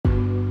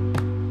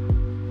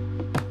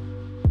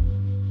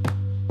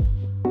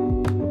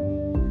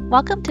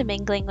Welcome to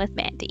Mingling with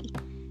Mandy,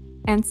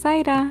 And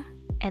Saida.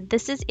 and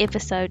this is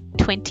episode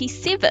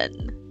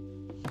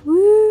 27.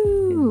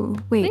 Woo!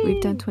 Wait, we've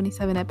Woo. done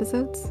 27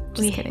 episodes?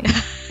 Just kidding.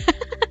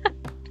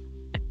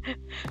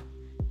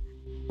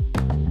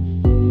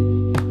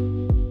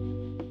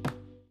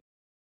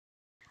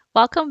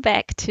 Welcome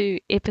back to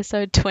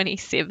episode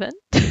 27.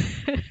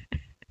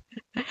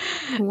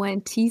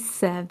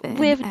 27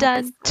 We've done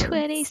episodes.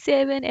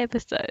 27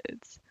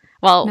 episodes.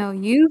 Well, No,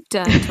 you've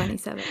done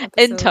 27 episodes.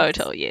 in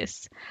total,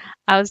 yes.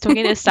 I was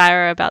talking to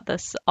Sarah about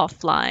this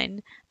offline,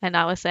 and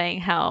I was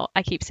saying how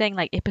I keep saying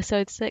like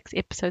episode 6,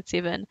 episode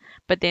 7,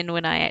 but then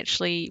when I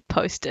actually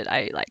post it,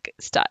 I like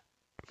start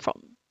from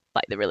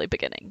like the really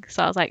beginning.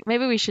 So I was like,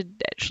 maybe we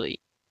should actually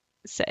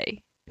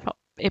say from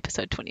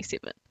episode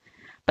 27.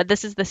 But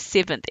this is the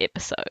 7th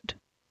episode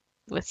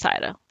with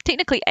Cider.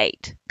 Technically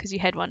 8, because you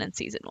had one in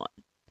season 1.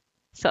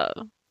 So,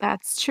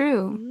 That's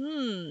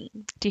true.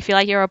 do you feel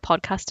like you're a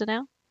podcaster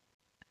now?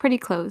 Pretty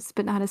close,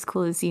 but not as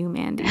cool as you,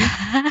 Mandy.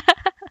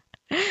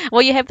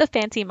 Well, you have the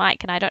fancy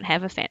mic, and I don't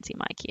have a fancy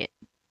mic yet.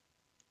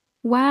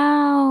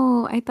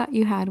 Wow, I thought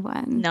you had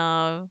one.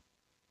 No.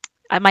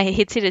 My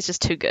headset is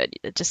just too good.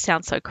 It just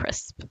sounds so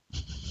crisp.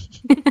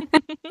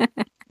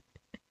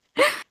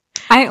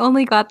 I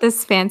only got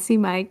this fancy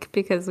mic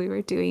because we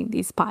were doing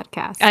these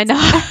podcasts. I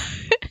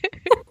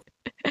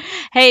know.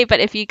 Hey, but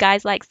if you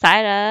guys like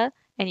Cider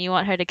and you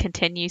want her to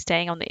continue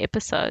staying on the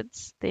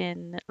episodes,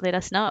 then let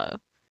us know.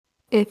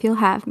 If you'll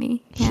have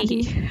me,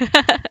 Mandy.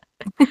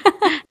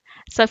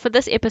 So for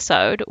this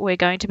episode, we're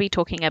going to be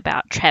talking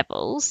about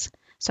travels.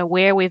 So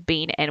where we've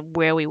been and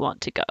where we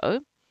want to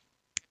go.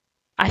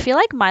 I feel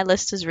like my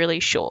list is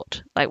really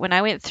short. Like when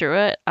I went through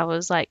it, I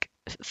was like,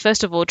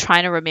 first of all,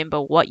 trying to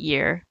remember what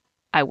year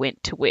I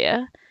went to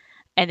where.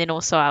 And then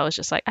also I was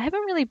just like, I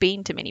haven't really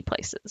been to many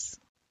places.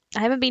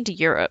 I haven't been to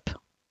Europe.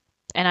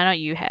 And I know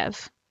you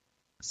have.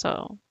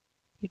 So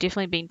you've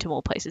definitely been to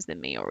more places than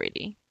me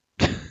already.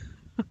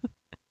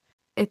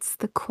 It's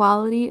the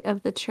quality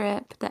of the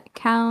trip that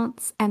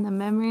counts and the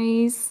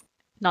memories.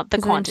 Not the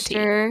 'Cause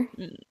quantity.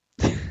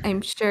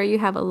 I'm sure you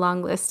have a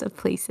long list of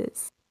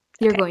places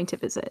you're Okay. going to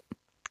visit.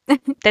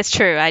 That's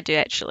true, I do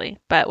actually.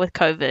 But with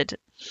COVID,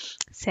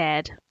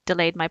 sad,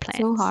 delayed my plans.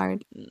 So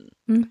hard.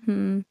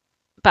 Mm-hmm.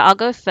 But I'll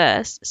go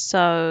first.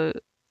 So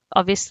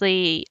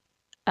obviously,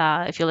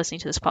 if you're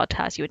listening to this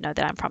podcast, you would know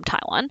that I'm from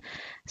Taiwan.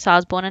 So I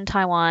was born in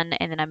Taiwan,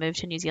 and then I moved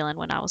to New Zealand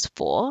when I was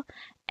 4.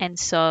 And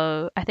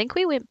so I think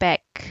we went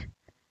back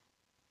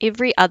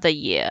every other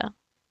year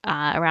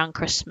around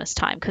Christmas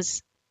time,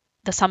 because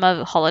the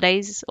summer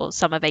holidays or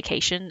summer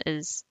vacation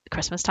is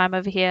Christmas time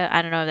over here.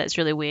 I don't know, that's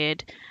really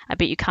weird. I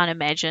bet you can't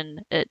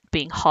imagine it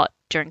being hot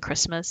during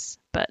Christmas,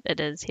 but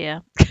it is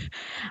here.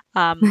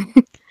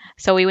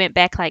 So we went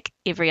back like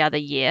every other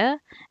year.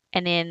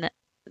 And then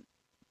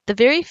the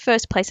very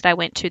first place that I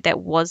went to that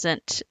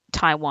wasn't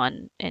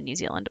Taiwan and New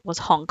Zealand was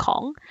Hong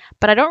Kong,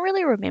 but I don't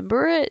really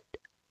remember it.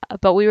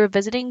 But we were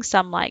visiting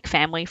some like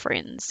family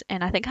friends,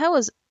 and I think I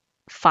was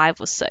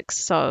 5 or 6,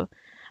 so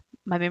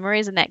my memory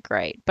isn't that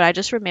great. But I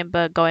just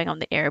remember going on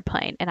the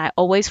airplane, and I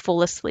always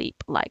fall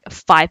asleep like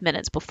 5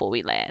 minutes before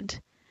we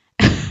land.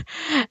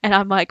 And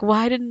I'm like,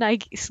 why didn't I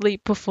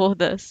sleep before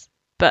this?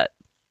 But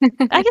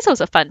I guess it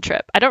was a fun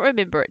trip. I don't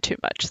remember it too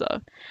much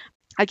though.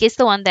 I guess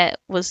the one that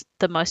was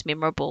the most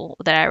memorable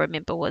that I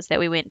remember was that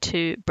we went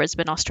to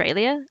Brisbane,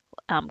 Australia,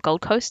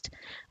 Gold Coast,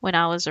 when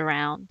I was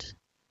around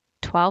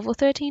 12 or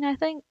 13, I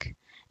think.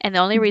 And the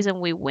only reason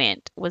we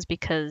went was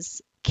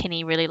because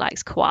Kenny really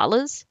likes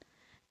koalas.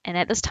 And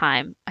at this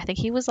time, I think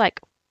he was like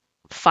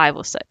 5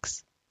 or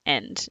 6.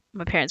 And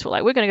my parents were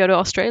like, we're going to go to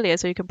Australia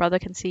so your brother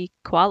can see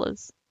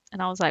koalas.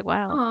 And I was like,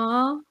 wow,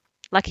 Aw.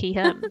 lucky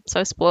him.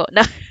 So spoiled.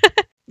 No.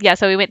 Yeah,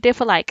 so we went there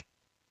for like,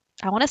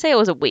 I want to say it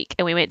was a week.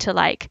 And we went to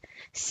like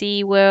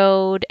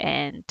SeaWorld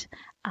and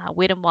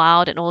Wet and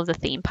Wild and all of the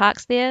theme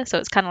parks there. So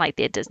it's kind of like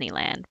their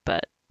Disneyland,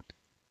 but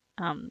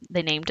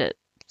they named it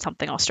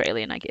something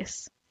Australian, I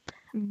guess.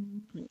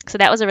 So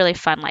that was a really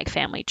fun like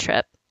family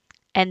trip.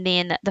 And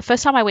then the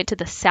first time I went to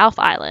the South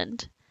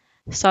Island,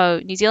 so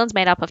New Zealand's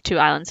made up of 2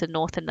 islands, the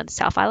North and the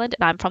South Island,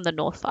 and I'm from the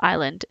North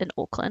Island in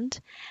Auckland.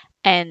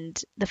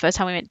 And the first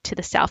time we went to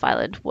the South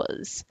Island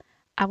was,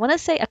 I want to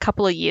say a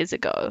couple of years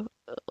ago,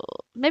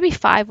 maybe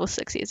 5 or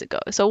 6 years ago.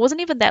 So it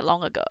wasn't even that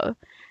long ago.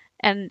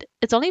 And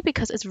it's only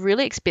because it's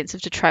really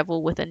expensive to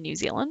travel within New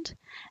Zealand.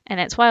 And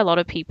that's why a lot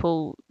of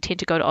people tend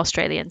to go to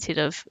Australia instead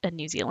of in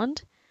New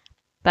Zealand.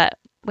 But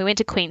we went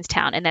to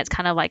Queenstown, and that's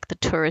kind of like the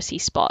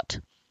touristy spot.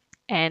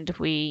 And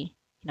we,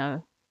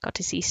 got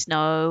to see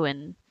snow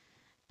and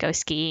go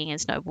skiing and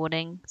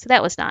snowboarding. So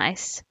that was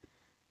nice.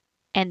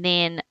 And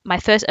then my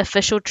first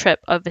official trip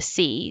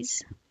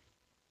overseas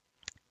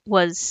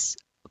was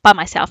by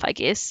myself, I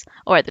guess,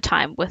 or at the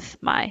time with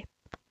my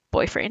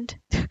boyfriend,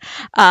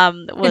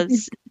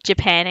 was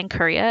Japan and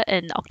Korea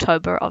in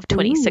October of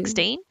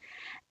 2016. Ooh.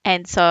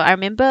 And so I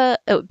remember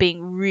it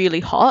being really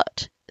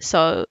hot.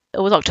 So it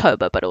was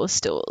October, but it was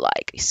still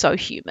like so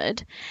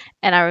humid.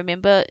 And I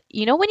remember,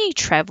 when you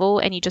travel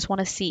and you just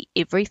want to see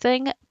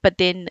everything, but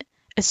then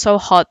it's so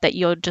hot that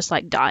you're just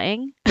like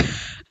dying.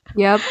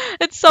 Yep.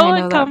 It's so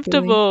I know that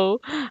feeling.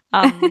 uncomfortable.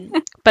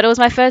 But it was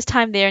my first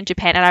time there in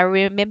Japan, and I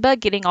remember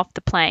getting off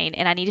the plane,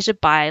 and I needed to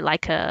buy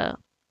like a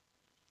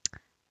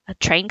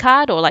train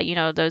card, or like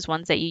those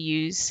ones that you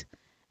use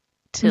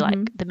to like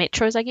Hmm. the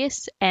metros, I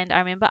guess. And I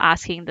remember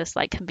asking this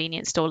like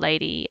convenience store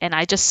lady, and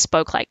I just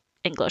spoke like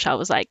English. I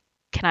was like,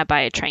 "Can I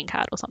buy a train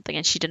card or something?"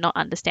 And she did not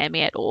understand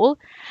me at all.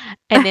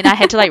 And then I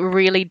had to like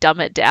really dumb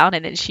it down,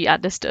 and then she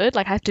understood.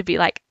 Like I have to be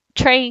like,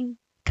 "Train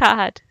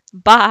card,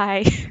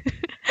 bye."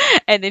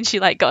 And then she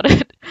like got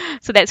it.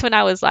 So that's when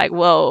I was like,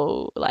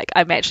 whoa, like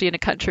I'm actually in a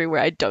country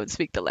where I don't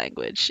speak the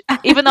language.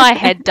 Even though I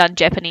had done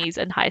Japanese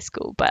in high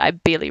school, but I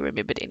barely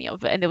remembered any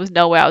of it. And there was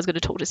no way I was going to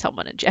talk to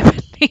someone in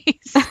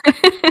Japanese.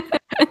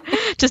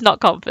 Just not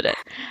confident.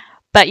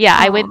 But yeah,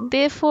 I went Oh,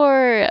 there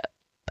for,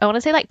 I want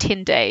to say like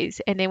 10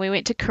 days. And then we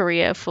went to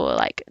Korea for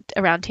like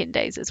around 10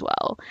 days as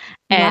well.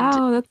 And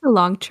wow, that's a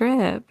long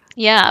trip.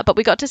 yeah, but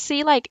we got to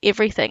see like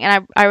everything.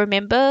 And I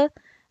remember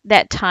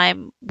that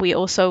time we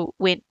also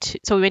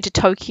so we went to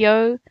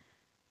Tokyo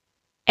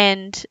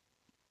and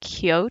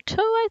Kyoto,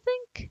 I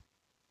think,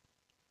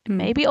 and Mm.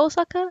 maybe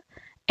Osaka.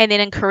 And then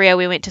in Korea,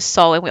 we went to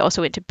Seoul and we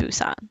also went to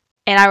Busan.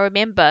 And I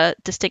remember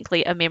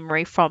distinctly a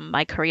memory from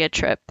my Korea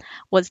trip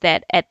was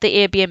that at the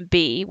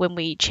Airbnb, when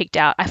we checked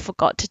out, I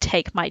forgot to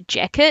take my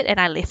jacket and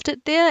I left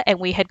it there. And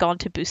we had gone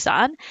to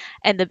Busan.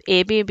 And the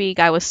Airbnb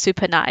guy was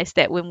super nice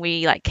that when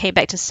we like came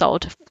back to Seoul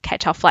to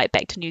catch our flight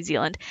back to New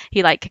Zealand,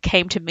 he like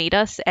came to meet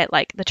us at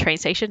like the train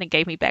station and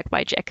gave me back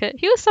my jacket.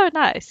 He was so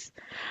nice.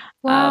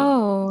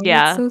 Wow, that's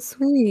Yeah, so it was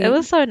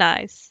sweet. so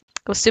nice.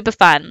 It was super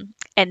fun.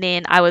 And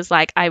then I was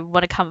like, I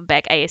want to come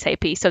back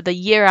ASAP. So the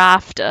year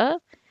after,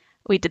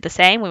 we did the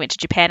same. We went to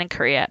Japan and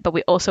Korea, but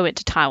we also went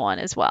to Taiwan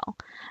as well.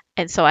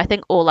 And so I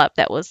think all up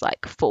that was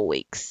like 4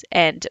 weeks.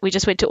 And we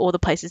just went to all the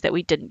places that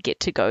we didn't get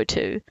to go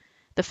to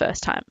the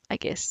first time, I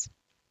guess.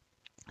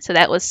 So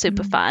that was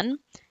super Mm. fun.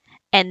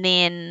 And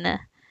then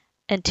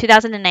in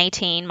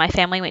 2018, my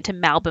family went to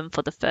Melbourne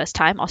for the first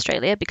time,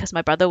 Australia, because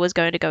my brother was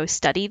going to go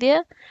study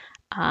there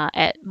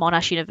at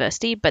Monash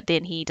University, but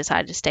then he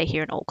decided to stay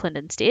here in Auckland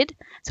instead.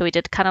 So we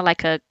did kind of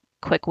like a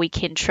quick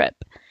weekend trip.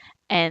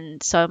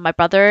 And so my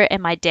brother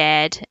and my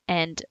dad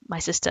and my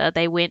sister,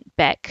 they went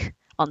back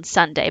on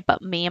Sunday,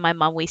 but me and my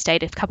mum, we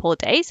stayed a couple of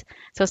days.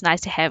 So it was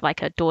nice to have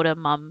like a daughter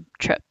mum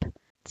trip.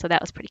 So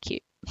that was pretty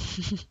cute.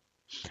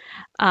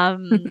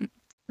 Um,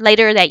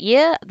 Later that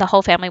year, the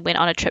whole family went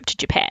on a trip to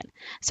Japan.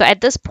 So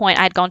at this point,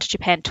 I had gone to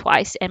Japan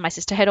twice, and my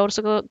sister had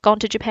also gone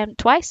to Japan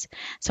twice.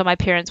 So my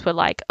parents were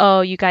like,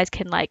 "Oh, you guys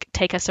can like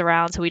take us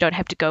around, so we don't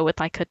have to go with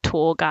like a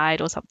tour guide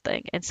or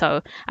something." And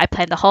so I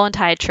planned the whole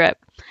entire trip,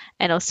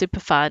 and it was super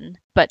fun.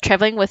 But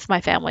traveling with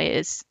my family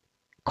is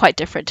quite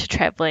different to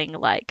traveling,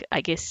 like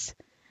I guess,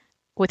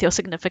 with your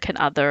significant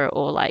other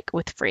or like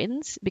with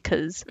friends,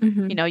 because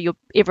Hmm. you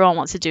everyone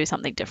wants to do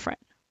something different.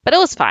 But it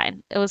was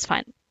fine. It was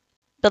fine.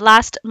 The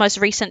last most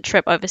recent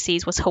trip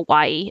overseas was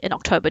Hawaii in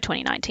October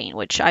 2019,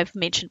 which I've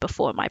mentioned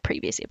before in my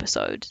previous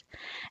episodes.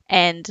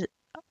 And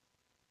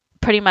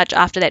pretty much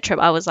after that trip,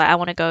 I was like, I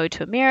want to go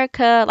to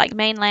America, like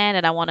mainland,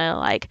 and I want to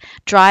like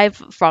drive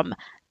from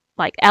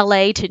like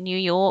LA to New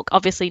York.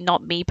 Obviously,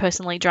 not me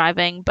personally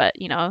driving, but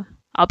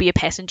I'll be a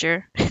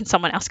passenger and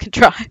someone else can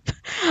drive.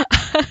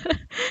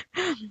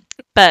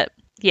 But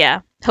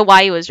yeah,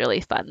 Hawaii was really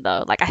fun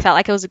though. Like I felt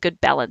like it was a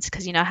good balance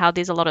because you know how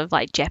there's a lot of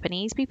like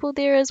Japanese people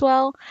there as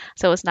well.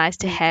 So it was nice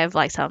to Yeah. have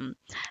like some,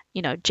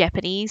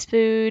 Japanese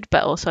food,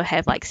 but also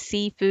have like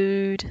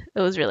seafood. It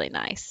was really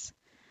nice.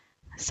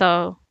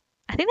 So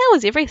I think that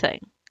was everything.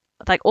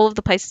 Like all of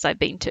the places I've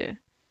been to.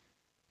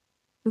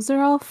 Those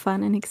are all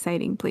fun and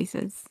exciting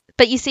places.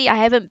 But you see, I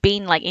haven't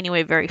been like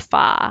anywhere very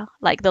far.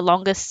 Like the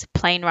longest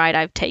plane ride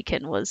I've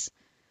taken was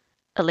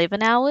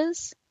 11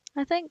 hours,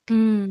 I think.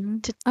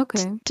 Mm. To,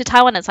 Okay. to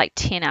Taiwan, it's like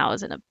 10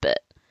 hours and a bit.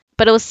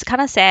 But it was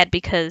kind of sad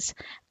because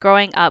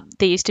growing up,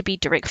 there used to be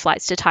direct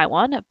flights to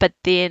Taiwan. But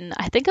then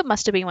I think it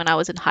must have been when I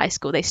was in high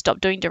school, they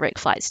stopped doing direct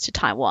flights to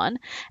Taiwan.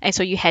 And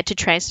so you had to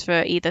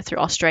transfer either through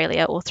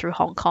Australia or through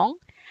Hong Kong.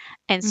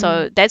 And Mm.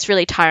 so that's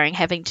really tiring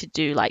having to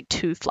do like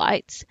two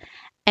flights.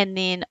 And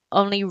then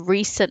only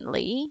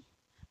recently,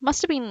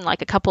 must have been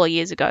like a couple of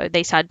years ago,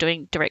 they started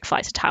doing direct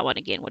flights to Taiwan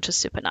again, which was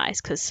super nice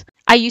because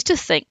I used to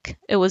think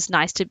it was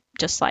nice to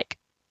just like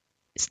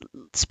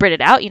spread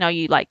it out.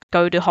 You like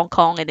go to Hong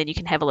Kong and then you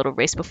can have a little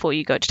rest before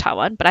you go to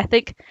Taiwan. But I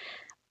think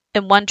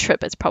in one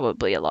trip it's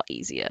probably a lot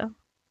easier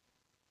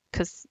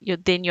because you're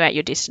at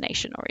your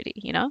destination already.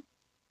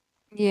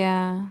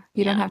 Yeah,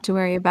 you don't Yeah. have to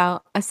worry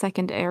about a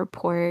second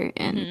airport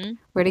and Mhm.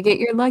 where to get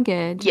your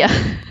luggage Yeah.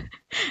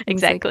 and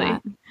things like Exactly.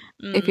 that.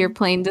 If your Mm.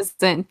 plane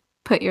doesn't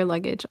put your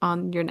luggage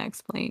on your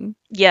next plane.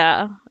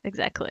 Yeah.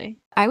 Exactly.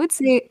 I would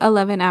say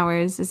 11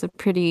 hours is a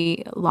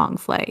pretty long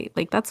flight.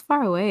 Like, that's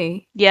far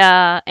away.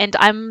 Yeah. And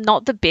I'm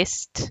not the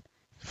best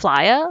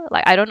flyer.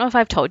 Like I don't know if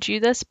I've told you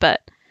this,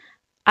 but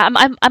I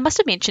must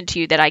have mentioned to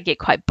you that I get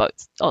quite boat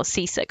or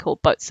seasick or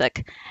boat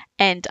sick,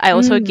 and I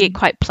also get Mm.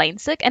 quite plane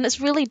sick, and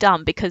it's really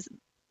dumb because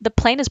the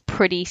plane is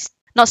pretty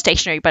not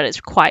stationary, but it's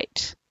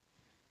quite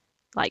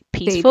like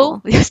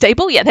peaceful, Stable.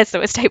 stable. Yeah, that's the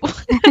word, stable.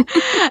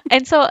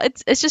 And so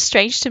it's just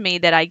strange to me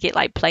that I get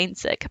like plane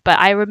sick. But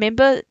I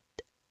remember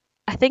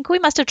I think we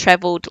must have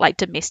traveled like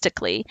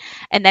domestically,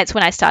 and that's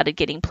when I started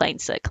getting plane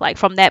sick. Like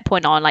from that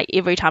point on, like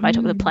every time I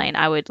took the Mm. plane,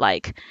 I would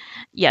like,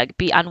 yeah,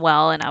 be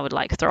unwell and I would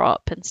like throw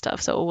up and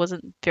stuff. So it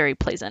wasn't very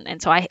pleasant.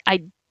 And so I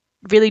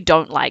really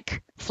don't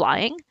like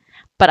flying,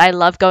 but I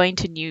love going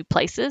to new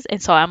places.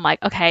 And so I'm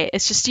like, okay,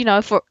 it's just,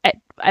 for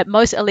at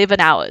most 11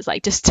 hours,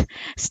 like just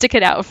stick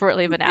it out for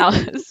 11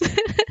 hours.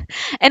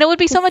 And it would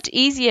be so much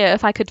easier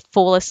if I could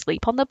fall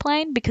asleep on the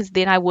plane because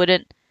then I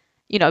wouldn't,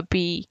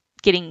 be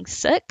getting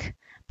sick.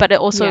 But it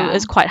also Yeah.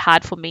 is quite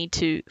hard for me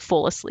to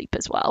fall asleep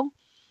as well.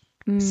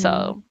 Mm.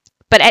 So,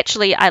 but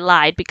actually, I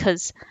lied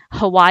because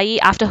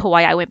after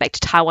Hawaii, I went back to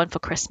Taiwan for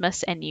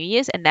Christmas and New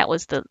Year's, and that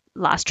was the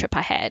last trip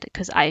I had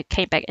because I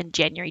came back in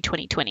January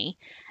 2020,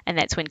 and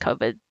that's when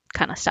COVID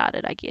kind of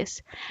started, I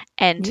guess.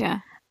 And Yeah.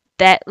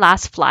 that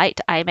last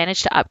flight, I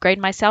managed to upgrade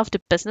myself to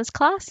business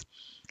class.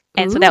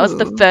 And so that was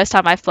the Ooh. first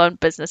time I've flown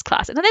business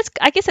class. And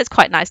I guess that's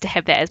quite nice to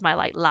have that as my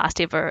like last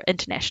ever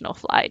international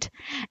flight.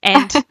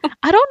 And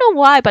I don't know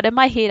why, but in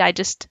my head, I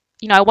just,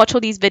 I watch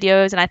all these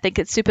videos and I think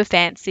it's super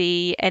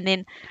fancy. And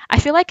then I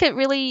feel like it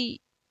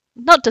really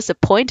not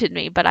disappointed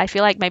me, but I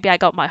feel like maybe I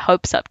got my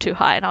hopes up too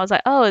high and I was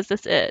like, oh, is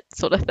this it?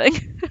 Sort of thing.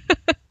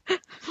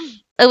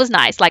 It was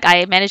nice. Like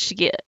I managed to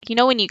get,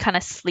 when you kind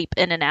of sleep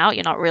in and out,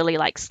 you're not really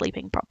like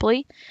sleeping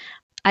properly.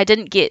 I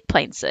didn't get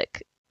plane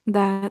sick.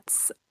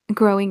 That's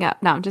growing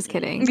up. No, I'm just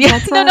kidding. Yeah,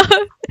 no, no.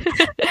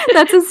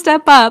 That's a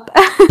step up.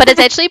 But it's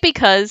actually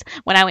because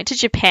when I went to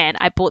Japan,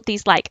 I bought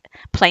these like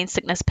plane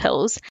sickness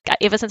pills.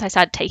 Ever since I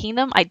started taking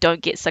them, I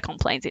don't get sick on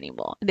planes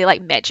anymore. They're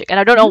like magic, and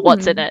I don't know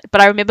what's in Mm. it.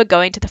 But I remember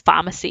going to the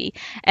pharmacy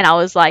and I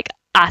was like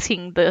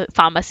asking the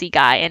pharmacy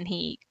guy, and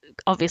he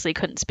obviously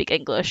couldn't speak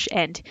English,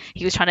 and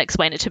he was trying to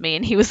explain it to me,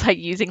 and he was like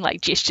using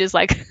like gestures,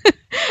 like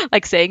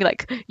like saying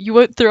like you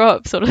won't throw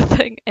up sort of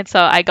thing. And so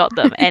I got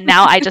them, and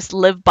now I just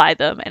live by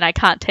them, and I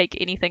can't take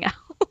anything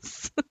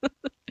else.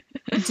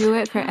 Do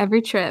it for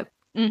every trip.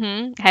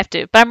 I have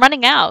to, but I'm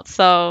running out,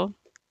 so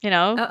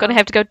gonna Uh-oh.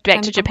 have to go back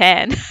Time to to go.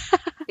 Japan.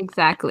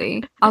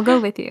 Exactly. I'll go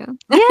with you.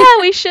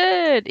 Yeah, we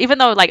should. Even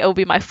though like it will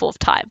be my fourth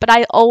time, but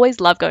I always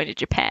love going to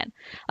Japan.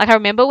 Like I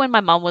remember when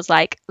my mom was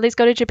like, "Let's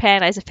go to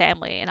Japan as a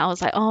family," and I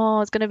was like,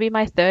 "Oh, it's gonna be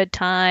my third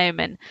time,"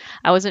 and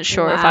I wasn't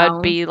sure if I would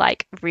Wow. be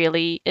like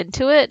really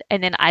into it.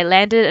 And then I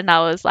landed, and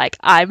I was like,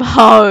 "I'm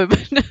home."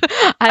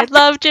 I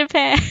love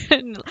Japan.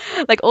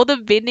 Like all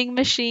the vending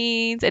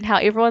machines and how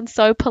everyone's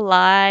so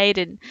polite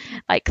and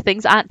like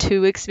things aren't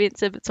too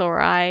expensive. It's all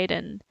right,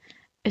 and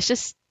it's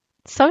just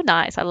so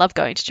nice. I love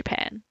going to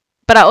Japan.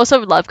 But I also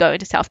love going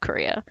to South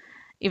Korea,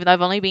 even though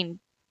I've only been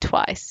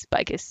twice,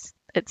 but I guess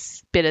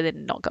it's better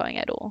than not going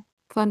at all.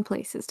 Fun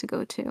places to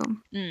go to.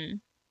 Mm.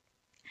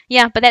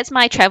 Yeah, but that's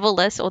my travel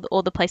list,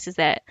 all the places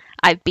that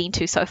I've been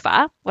to so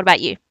far. What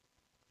about you?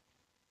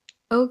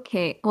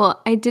 Okay.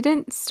 Well, I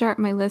didn't start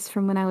my list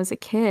from when I was a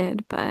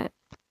kid, but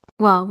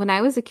well, when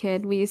I was a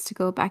kid, we used to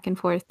go back and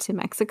forth to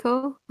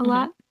Mexico a Mhm.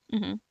 lot,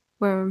 Mhm.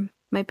 where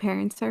my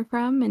parents are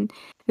from, and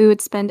we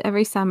would spend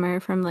every summer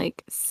from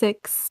like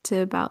 6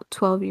 to about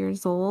 12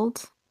 years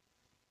old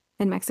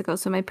in Mexico.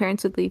 So my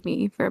parents would leave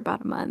me for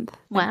about a month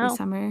every Wow.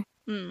 summer.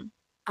 Mm.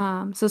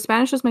 So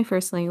Spanish was my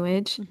first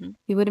language. Mhm.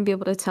 You wouldn't be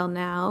able to tell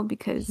now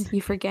because you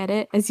forget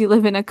it as you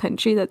live in a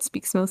country that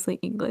speaks mostly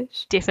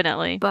English.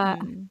 Definitely. But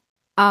Mm.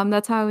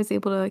 that's how I was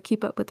able to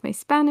keep up with my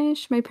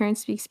Spanish. My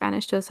parents speak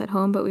Spanish to us at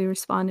home, but we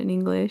respond in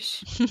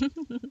English.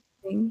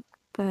 thing.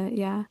 But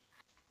yeah,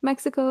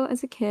 Mexico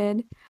as a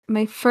kid.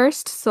 My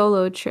first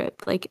solo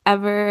trip, like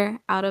ever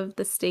out of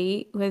the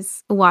state,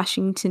 was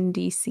Washington,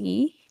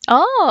 D.C.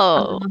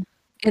 Oh. um,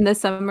 in the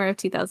summer of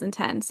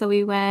 2010. So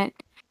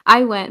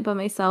I went by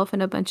myself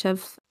and a bunch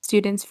of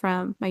students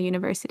from my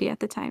university at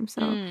the time.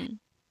 So Mm.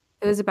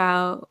 it was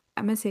about,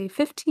 I'm gonna say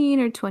 15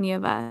 or 20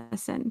 of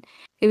us. And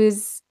it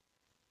was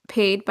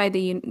paid by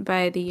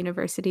the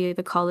university,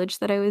 the college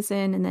that I was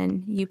in, and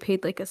then you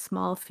paid like a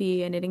small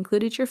fee and it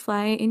included your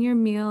flight and your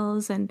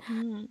meals and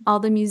Mm. all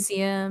the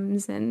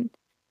museums and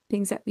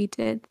things that we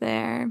did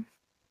there.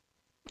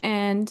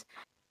 And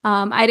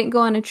I didn't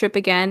go on a trip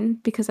again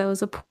because I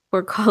was a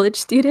poor college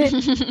student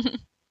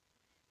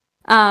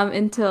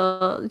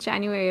until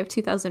January of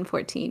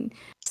 2014.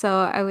 So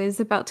I was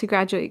about to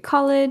graduate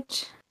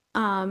college,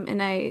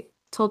 and I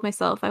told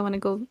myself I want to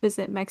go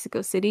visit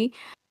Mexico City.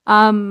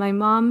 My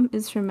mom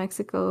is from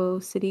Mexico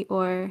City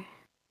or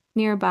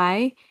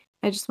nearby.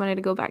 I just wanted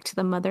to go back to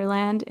the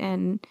motherland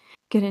and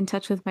get in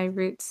touch with my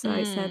roots. So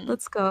I said, Mm.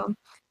 let's go.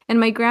 And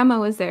my grandma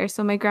was there.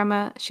 So my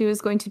grandma, she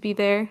was going to be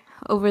there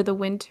over the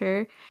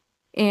winter.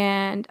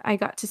 And I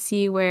got to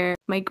see where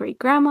my great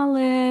grandma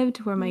lived,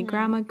 where my Mm.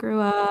 grandma grew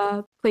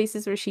up,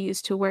 places where she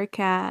used to work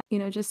at,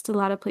 just a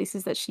lot of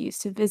places that she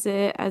used to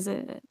visit as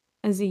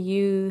a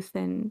youth.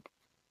 And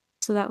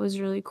so that was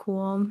really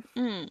cool.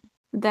 Mm.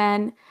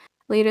 Then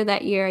later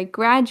that year, I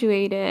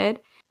graduated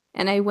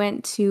and I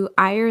went to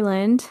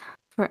Ireland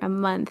for a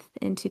month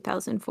in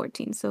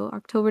 2014. So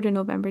October to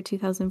November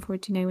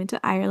 2014, I went to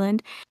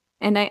Ireland.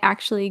 and I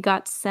actually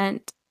got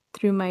sent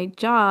through my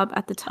job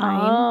at the time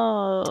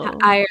to Oh.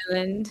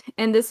 Ireland.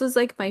 And this was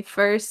like my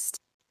first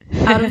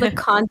out of the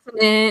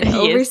continent, Yes.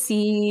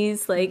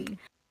 overseas, like Mm.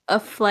 a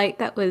flight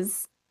that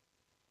was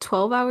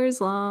 12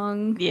 hours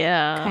long,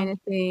 Yeah. kind of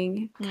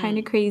thing, kind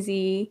of Mm.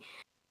 crazy.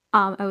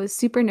 I was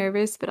super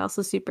nervous, but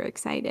also super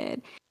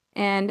excited.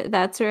 And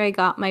that's where I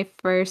got my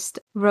first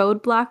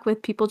roadblock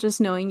with people just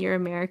knowing you're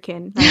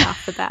American right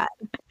off the bat.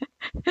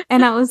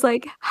 And I was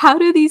like, how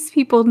do these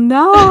people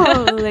know?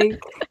 Like,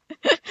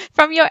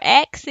 From your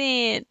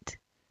accent.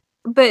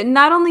 but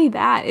not only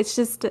that, it's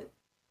just,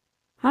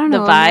 I don't The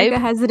know, America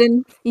vibe. has it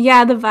in,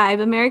 yeah, the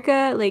vibe.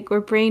 America, like,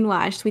 we're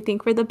brainwashed. We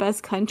think we're the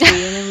best country,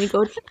 and then we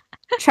go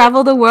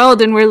travel the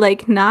world and we're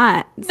like,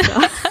 not.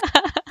 So,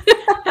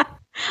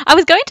 I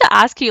was going to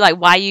ask you like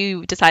why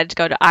you decided to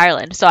go to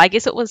Ireland. So I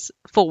guess it was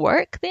for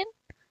work then?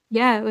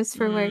 yeah, it was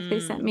for work. They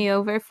sent Mm. me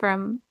over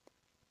from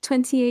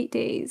 28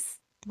 days,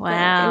 but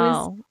it was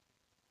Wow.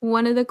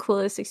 one of the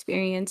coolest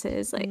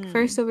experiences, like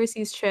first Mm.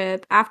 overseas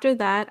trip. After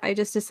that, I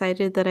just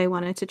decided that I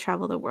wanted to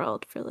travel the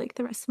world for like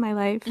the rest of my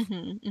life.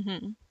 Mhm.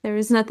 Mhm. There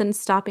was nothing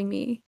stopping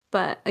me.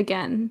 But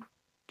again,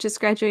 just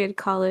graduated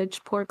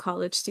college, poor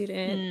college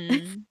student,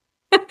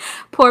 Mm.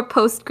 poor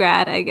post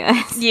grad, I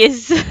guess.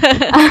 Yes.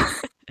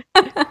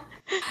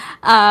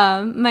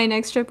 My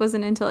next trip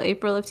wasn't until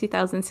April of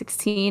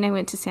 2016. I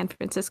went to San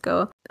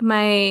Francisco.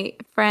 My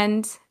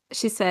friend,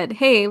 she said,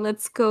 "Hey,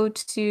 let's go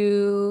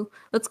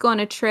on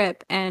a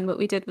trip." And what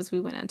we did was we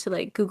went onto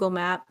like Google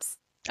Maps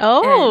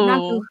and not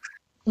Oh.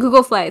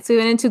 Google Flights. We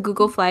went into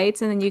Google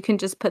Flights, and then you can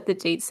just put the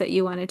dates that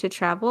you wanted to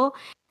travel,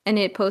 and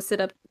it posted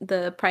up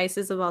the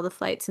prices of all the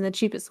flights, and the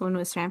cheapest one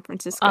was San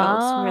Francisco.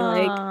 So we're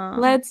like, Ah.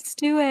 let's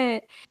do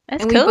it.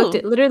 That's And we booked cool.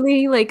 it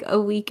literally like a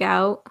week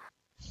out,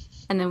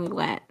 and then we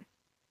went.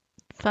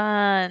 So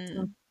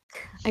Fun.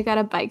 I got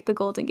a bike the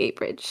Golden Gate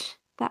Bridge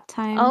that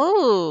time.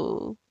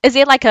 Oh. Is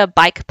there like a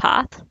bike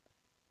path?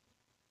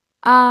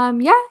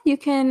 Yeah, you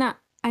can.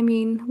 I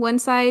mean, one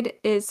side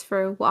is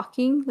for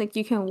walking, like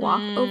you can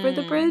walk over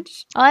the Mm.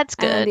 bridge, Oh, that's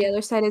and then the good.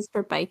 other side is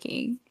for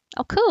biking,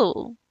 Oh,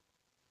 cool.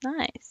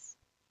 Nice.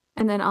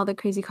 and then all the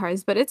crazy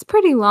cars. But it's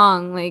pretty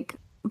long. Like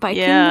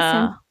biking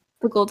Yeah,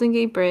 the Golden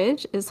Gate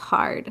Bridge is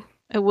hard.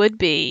 it would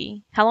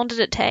be. How long did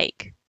it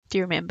take? Do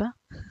you remember?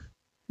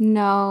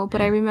 No,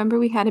 but I remember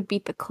we had to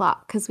beat the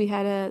clock because we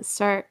had to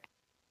start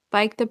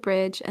bike the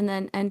bridge and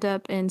then end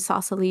up in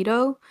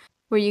Sausalito,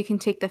 where you can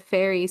take the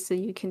ferry, so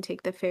you can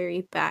take the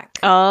ferry back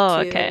Oh,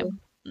 okay. to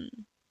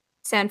Mm.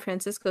 San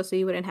Francisco, so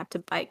you wouldn't have to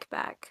bike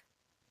back.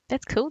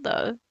 That's cool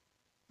though. Mm.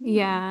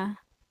 Yeah.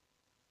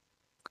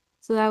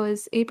 So that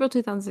was April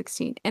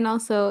 2016. And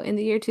also in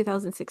the year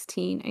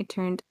 2016, I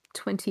turned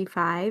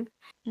 25.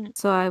 Mm.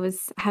 So I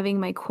was having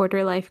my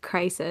quarter life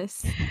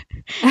crisis.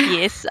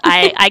 Yes,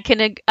 I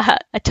can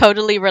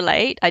totally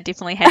relate. I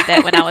definitely had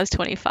that when I was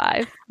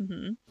 25.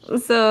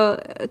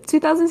 So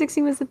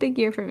 2016 was a big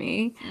year for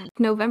me. Mm.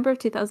 November of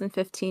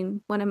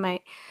 2015, one of my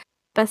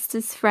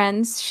bestest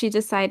friends, she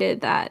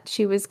decided that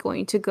she was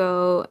going to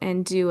go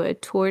and do a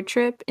tour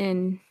trip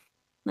in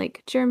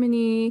like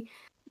Germany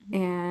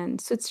and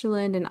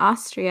Switzerland and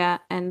Austria,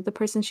 and the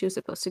person she was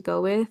supposed to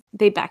go with,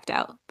 they backed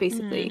out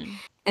basically. Mm.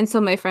 And so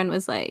my friend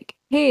was like,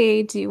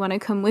 "Hey, do you want to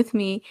come with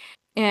me?"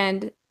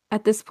 And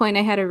at this point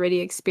I had already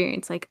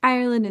experienced like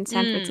Ireland and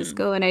San Mm.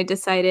 Francisco, and I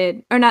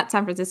decided, or not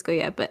San Francisco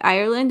yet, but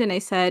Ireland, and I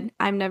said,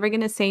 "I'm never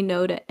going to say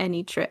no to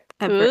any trip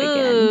ever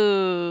again."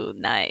 Ooh, And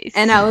nice.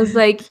 I was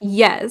like,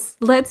 "Yes,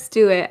 let's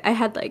do it." I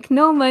had like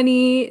no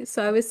money,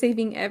 so I was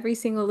saving every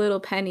single little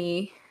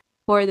penny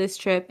for this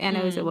trip, and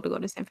I was able Mm. to go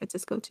to San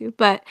Francisco too.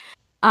 But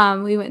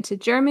we went to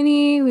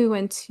Germany, we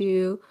went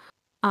to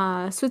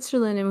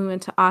Switzerland, and we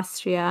went to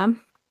Austria.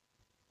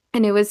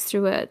 And it was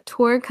through a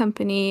tour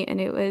company, and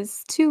it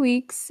was 2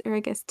 weeks, or I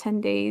guess 10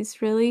 days,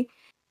 really.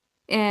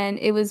 And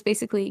it was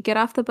basically get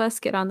off the bus,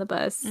 get on the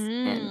bus,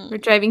 and we're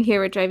Mm. driving here,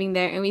 we're driving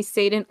there, and we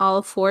stayed in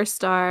all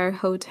four-star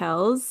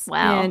hotels,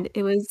 Wow. and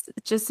it was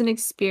just an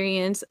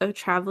experience of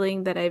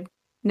traveling that I've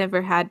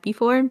never had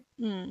before.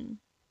 Mm.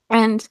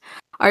 And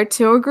our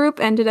tour group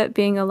ended up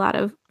being a lot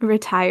of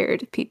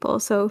retired people,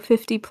 so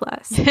 50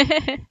 plus.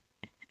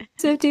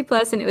 50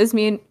 plus, and it was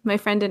me and my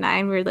friend and I,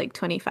 and we were like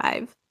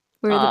 25.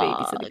 We were the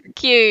babies Oh, of the group.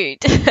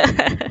 cute.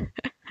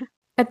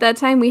 At that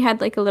time, we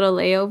had like a little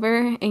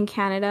layover in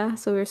Canada.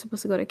 So we were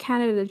supposed to go to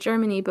Canada to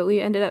Germany, but we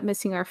ended up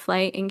missing our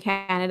flight in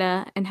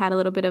Canada and had a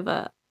little bit of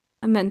a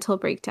mental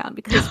breakdown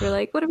because we're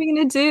like, what are we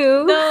going to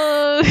do?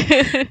 No.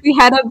 We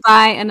had to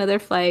buy another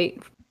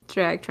flight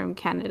direct from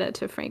Canada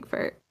to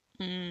Frankfurt.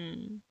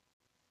 Mm.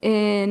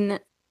 In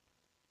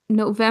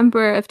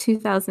November of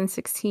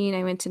 2016,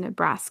 I went to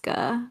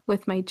Nebraska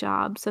with my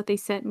job. So they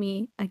sent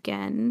me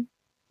again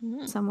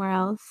Mm. somewhere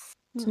else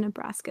to Mm.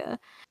 Nebraska.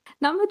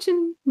 Not much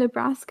in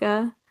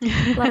Nebraska.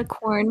 A lot of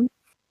corn,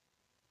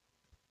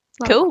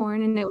 Cool.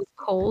 and it was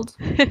cold.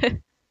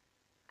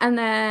 And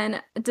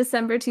then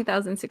December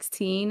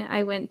 2016,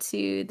 I went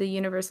to the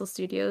Universal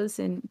Studios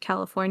in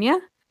California.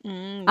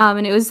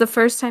 And it was the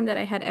first time that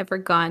I had ever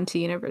gone to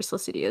Universal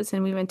Studios,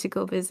 and we went to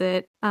go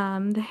visit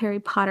the Harry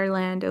Potter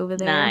land over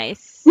there.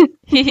 Nice.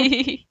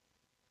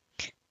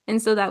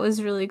 And so that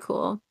was really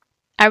cool.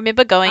 I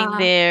remember going Uh,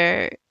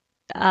 there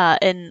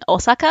in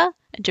Osaka,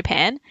 in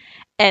Japan,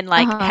 and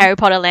like uh-huh. Harry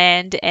Potter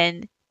Land,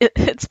 and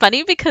it's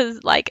funny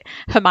because like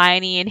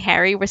Hermione and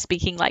Harry were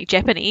speaking like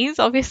Japanese,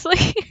 obviously.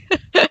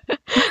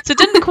 So it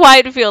didn't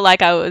quite feel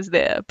like I was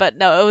there, but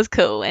no, it was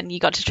cool, and you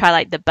got to try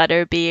like the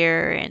butter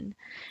beer and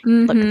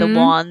look the Mm-hmm.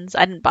 wands.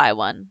 I didn't buy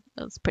one;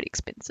 it was pretty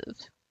expensive,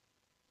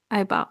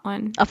 I bought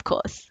one. of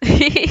course.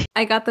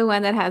 I got the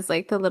one that has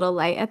like the little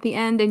light at the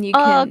end, and you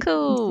Oh, can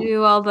cool!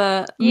 do all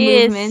the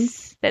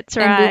movements Yes, that's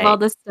and move right. all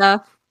the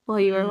stuff while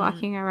you were Mm,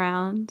 walking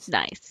around.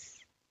 nice.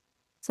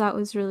 So that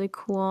was really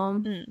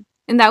cool. Mm.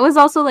 And that was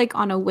also like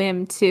on a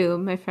whim too.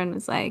 My friend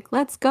was like,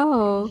 "Let's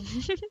go."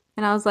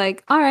 And I was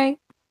like, "All right,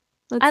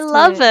 I let's do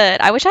love it."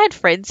 it. I wish I had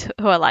friends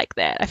who are like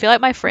that. I feel like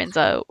my friends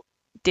are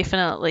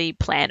definitely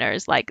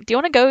planners. Like, do you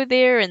want to go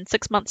there in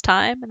 6 months'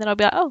 time? And then I'll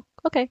be like, oh,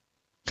 okay.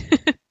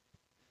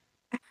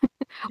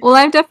 Well,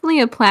 I'm definitely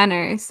a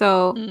planner,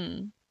 so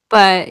Mm.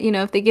 but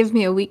if they give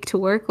me a week to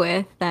work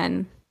with,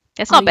 then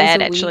That's I'll not use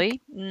bad, a week.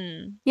 actually.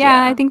 Mm.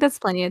 Yeah, I Yeah. think that's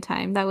plenty of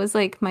time. That was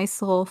like my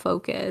sole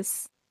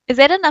focus. Is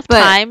that enough But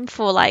time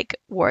for like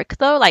work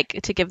though? Like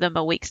to give them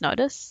a week's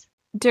notice?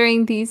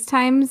 during these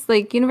times,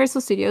 like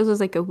Universal Studios was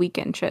like a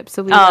weekend trip.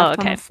 So we Oh, left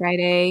on okay. a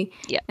Friday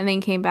Yeah. and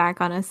then came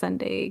back on a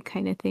Sunday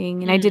kind of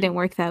thing. And I didn't Mm.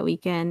 work that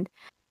weekend.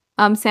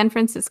 San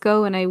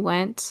Francisco when I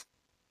went,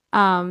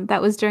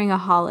 that was during a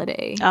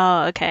holiday.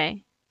 Oh,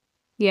 okay. I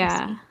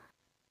Yeah. see.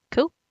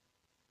 Cool.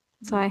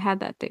 So Mm. I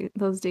had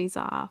those days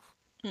off.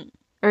 Mm.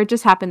 Or it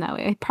just happened that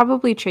way. I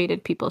probably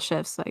traded people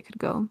shifts so I could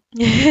go.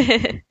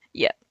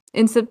 Yeah.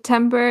 In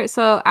September,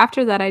 so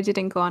after that, I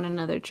didn't go on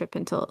another trip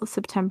until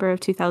September of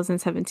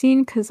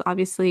 2017 because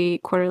obviously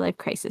quarter life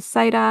crisis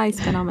SIDA. I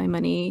spent all my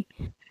money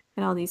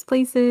at all these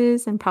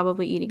places and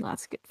probably eating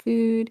lots of good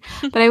food.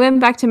 But I went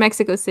back to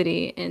Mexico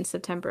City in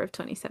September of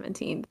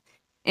 2017,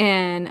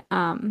 and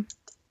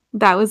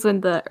that was when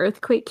the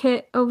earthquake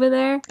hit over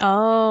there,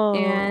 Oh,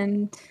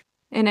 and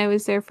I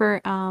was there for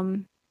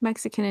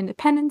Mexican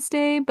Independence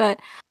Day.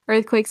 But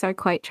earthquakes are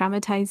quite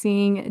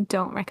traumatizing.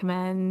 Don't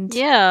recommend.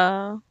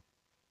 yeah.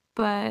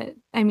 But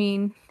I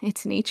mean,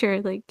 it's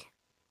nature. Like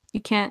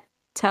you can't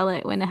tell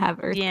it when to have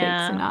earthquakes or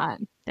Yeah. not.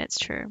 That's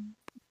true.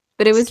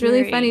 But it was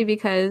really funny Scary.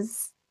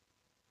 because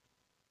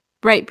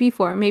right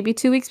before, maybe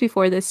 2 weeks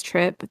before this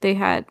trip, they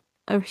had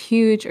a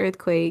huge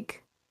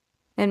earthquake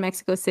in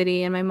Mexico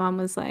City. And my mom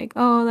was like,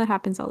 "Oh, that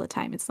happens all the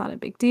time. It's not a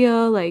big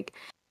deal. Like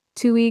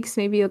 2 weeks,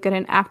 maybe you'll get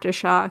an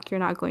aftershock. You're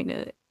not going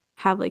to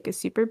have like a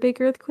super big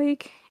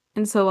earthquake."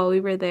 And so while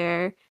we were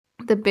there,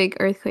 the big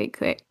earthquake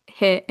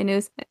hit, and it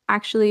was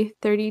actually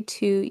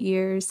 32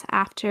 years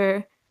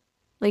after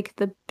like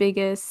the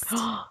biggest,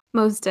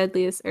 most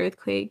deadliest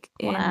earthquake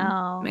in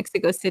Wow.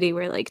 Mexico City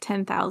where like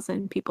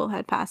 10,000 people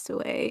had passed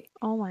away.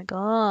 Oh my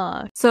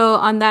gosh. So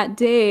on that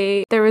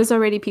day, there was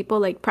already people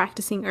like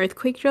practicing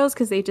earthquake drills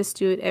because they just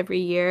do it every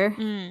year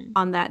Mm.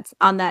 on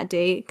that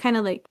day, kind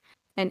of like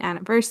an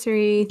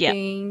anniversary Yep.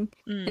 thing,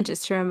 and Mm.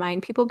 just to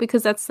remind people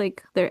because that's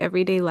like their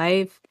everyday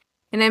life.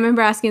 And I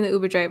remember asking the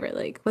Uber driver,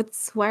 like,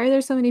 why are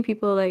there so many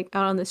people like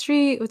out on the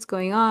street? What's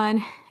going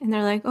on? And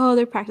they're like, oh,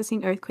 they're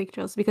practicing earthquake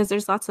drills because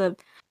there's lots of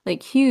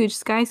like huge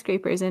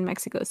skyscrapers in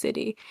Mexico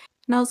City.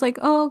 And I was like,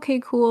 oh,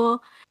 okay,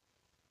 cool.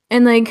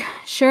 And like,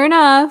 sure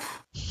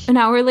enough, an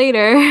hour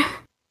later,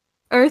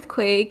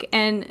 earthquake.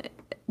 And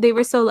they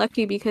were so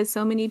lucky because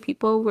so many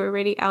people were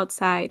already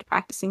outside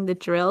practicing the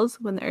drills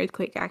when the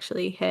earthquake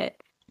actually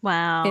hit in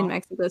Wow.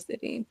 Mexico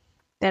City.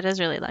 That is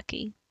really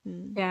lucky.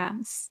 Mm. Yeah,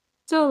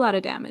 still a lot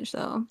of damage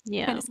though. Kind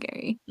Yeah. of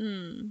scary.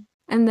 Mm.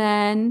 And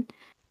then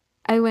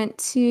I went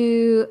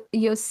to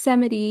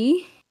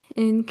Yosemite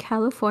in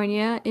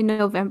California in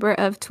November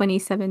of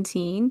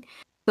 2017.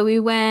 So we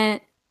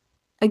went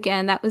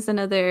again. That was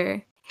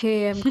another,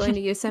 hey, I'm going to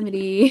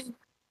Yosemite.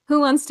 Who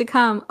wants to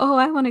come? Oh,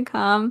 I want to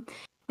come.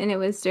 And it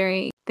was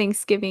during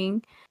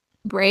Thanksgiving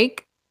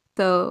break.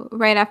 So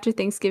right after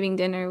Thanksgiving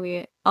dinner,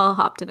 we all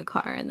hopped in a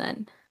car and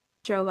then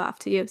drove off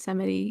to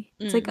Yosemite.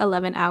 It's like Mm.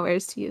 11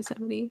 hours to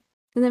Yosemite.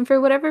 And then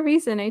for whatever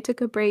reason, I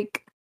took a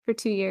break for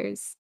 2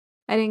 years.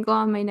 I didn't go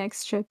on my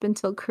next trip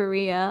until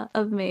Korea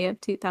of May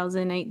of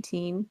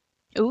 2019.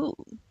 Ooh.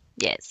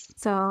 Yes.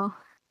 So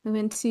I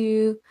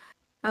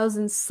was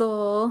in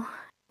Seoul,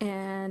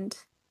 and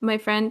I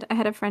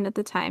had a friend at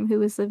the time who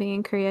was living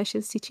in Korea. She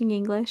was teaching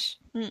English.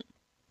 Mm.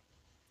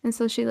 And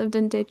so she lived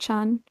in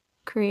Daecheon,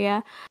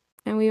 Korea.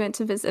 And we went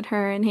to visit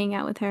her and hang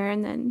out with her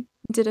and then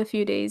did a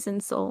few days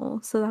in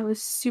Seoul. So that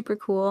was super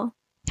cool.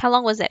 How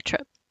long was that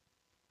trip?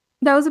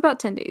 That was about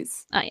 10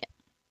 days. Oh yeah.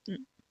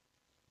 Mm.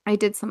 I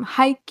did some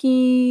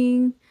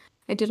hiking.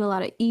 I did a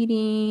lot of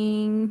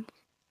eating.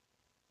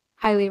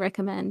 Highly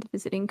recommend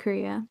visiting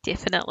Korea.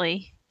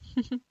 Definitely.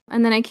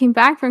 And then I came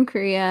back from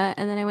Korea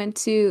and then I went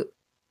to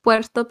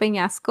Puerto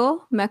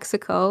Peñasco,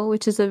 Mexico,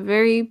 which is a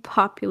very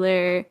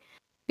popular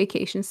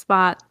vacation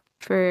spot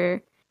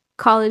for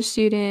college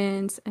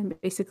students and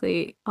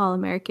basically all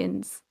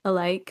Americans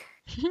alike.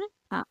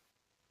 Uh,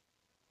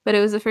 but it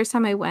was the first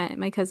time I went.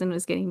 My cousin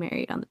was getting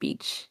married on the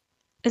beach.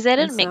 Is that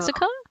And in so,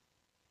 Mexico?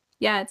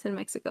 yeah, it's in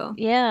Mexico.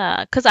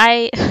 Yeah, because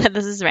I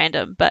this is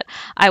random, but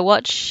I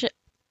watch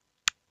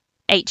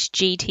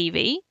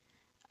HGTV,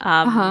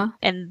 Uh-huh.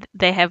 and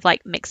they have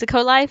like Mexico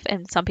life,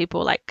 and some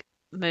people like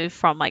move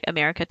from like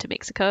America to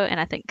Mexico, and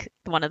I think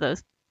one of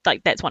those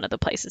like that's one of the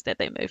places that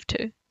they move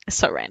to. It's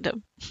so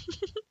random.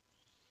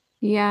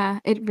 Yeah,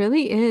 it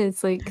really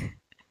is. Like,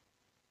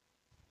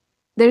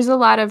 there's a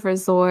lot of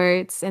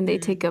resorts and they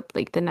take Mm, up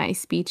like the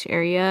nice beach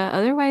area.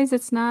 Otherwise,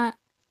 it's not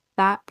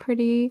that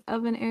pretty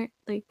of an air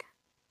like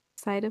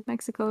side of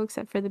Mexico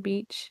except for the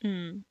beach.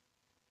 mm,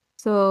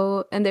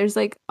 So, and there's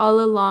like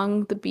all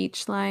along the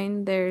beach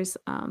line, there's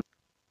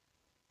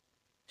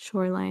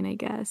shoreline, I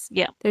guess.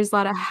 yeah. There's a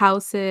lot of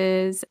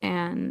houses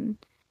and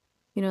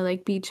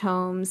like beach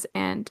homes,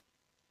 and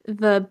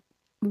the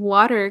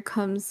water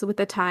comes with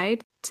the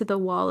tide to the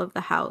wall of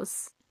the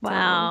house. So,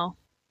 Wow.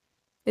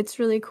 it's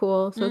really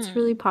cool. So, it's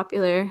really Mm,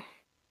 popular,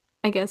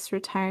 I guess,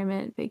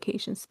 retirement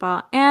vacation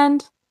spot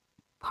and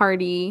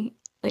party,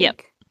 yep,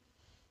 like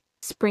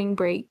spring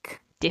break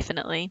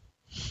definitely.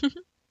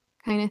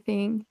 kind of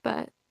thing.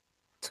 But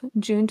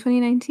June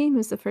 2019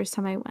 was the first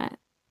time I went.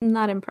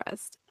 Not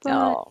impressed, but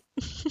Oh.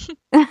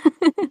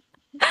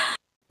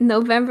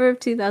 November of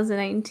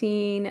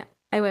 2019,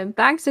 I went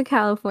back to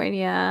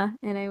California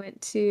and I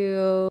went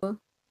to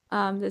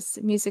this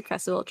music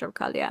festival,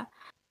 Tropicalia.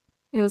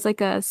 It was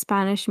like a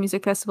Spanish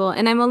music festival.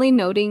 And I'm only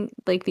noting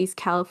like these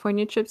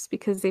California trips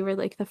because they were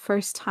like the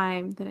first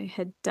time that I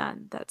had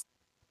done that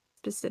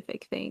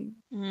specific thing.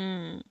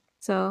 Mm,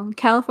 So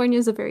California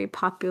is a very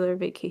popular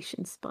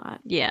vacation spot,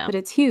 yeah. but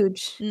it's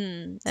huge.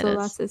 It So is.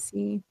 lots to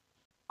see.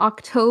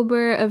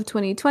 October of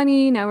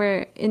 2020, now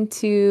we're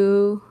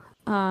into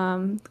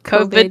COVID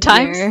COVID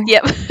times? year.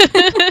 Yep.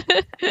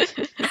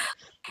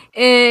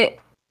 It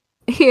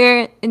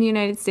here in the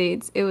United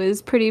States, it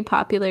was pretty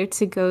popular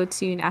to go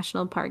to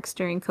national parks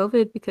during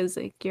COVID because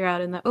like you're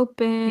out in the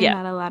open, Yeah.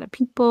 not a lot of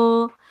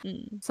people.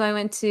 Mm. So I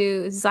went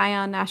to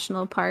Zion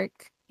National Park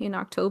in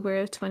October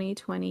of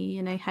 2020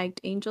 and I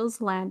hiked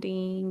Angel's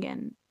Landing,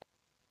 and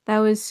that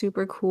was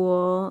super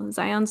cool.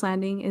 Zion's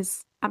Landing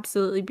is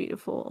absolutely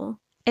beautiful.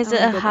 Is I it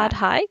want to a go hard back.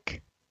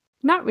 hike?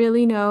 Not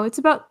really, no. It's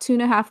about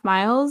 2.5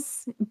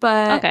 miles,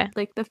 but Okay.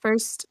 like the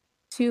first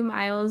 2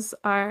 miles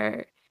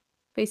are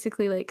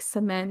basically like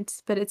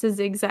cement, but it's a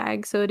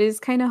zigzag, so it is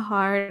kind of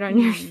hard on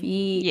your Mm.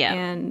 feet, Yeah.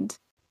 and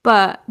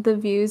but the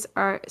views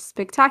are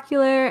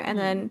spectacular, and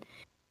Mm. then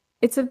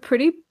it's a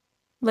pretty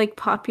like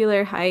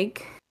popular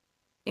hike,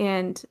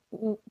 and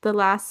the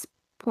last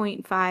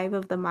point 0.5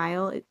 of the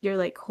mile, you're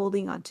like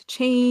holding onto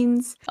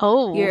chains.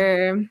 Oh,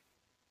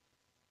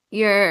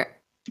 You're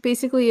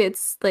basically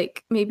it's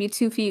like maybe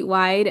 2 feet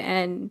wide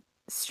and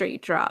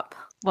straight drop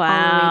all the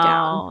way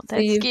down. wow. So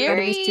That's you've got to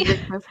be scary.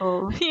 super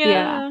careful.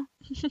 Yeah.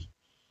 Yeah.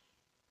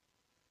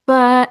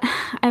 But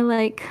I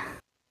like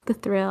the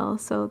thrill,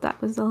 so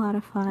that was a lot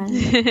of fun.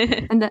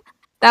 And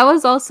that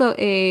was also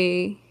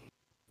a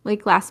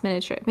like last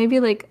minute trip, maybe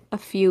like a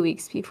few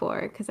weeks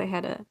before because I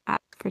had to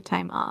ask for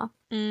time off.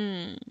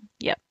 Mm.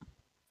 Yep.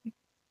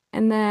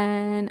 And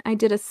then I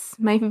did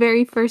my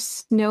very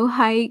first snow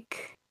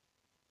hike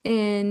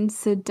in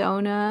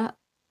Sedona,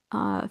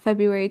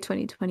 February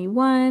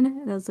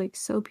 2021. That was like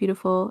so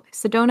beautiful.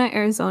 Sedona,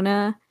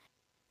 Arizona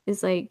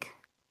is like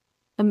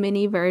a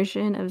mini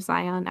version of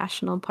Zion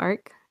National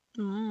Park.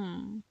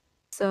 Mm.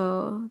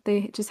 So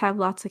they just have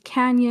lots of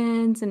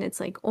canyons and it's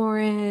like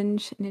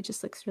orange and it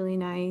just looks really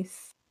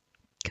nice.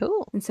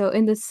 Cool. And so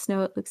in the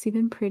snow it looks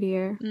even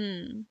prettier.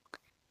 Mm.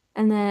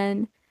 And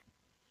then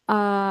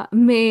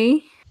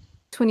May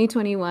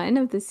 2021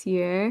 of this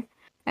year,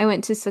 I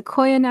went to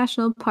Sequoia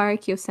National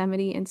Park,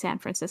 Yosemite, and San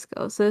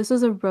Francisco. So this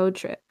was a road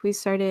trip. We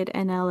started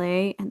in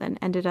LA and then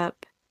ended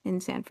up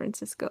in San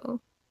Francisco.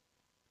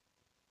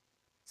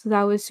 So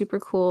that was super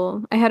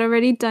cool. I had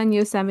already done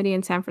Yosemite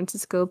and San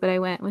Francisco, but I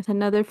went with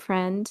another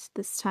friend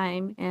this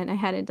time and I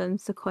hadn't done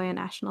Sequoia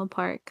National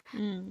Park.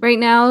 Mm. Right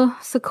now,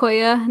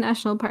 Sequoia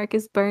National Park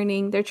is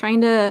burning. They're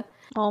trying to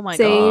Oh my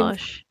save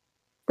gosh.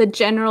 the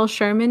General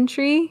Sherman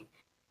tree.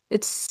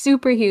 It's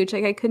super huge.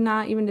 Like I could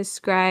not even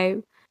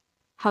describe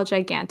how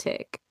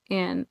gigantic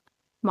and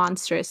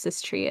monstrous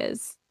this tree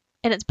is.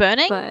 And it's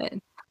burning? But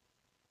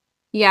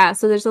yeah,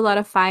 so there's a lot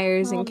of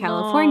fires Oh in no.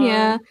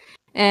 California,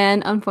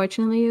 and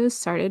unfortunately, it was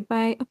started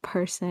by a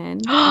person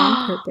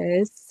on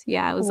purpose.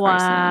 Yeah, it was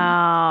arson.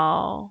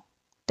 Wow.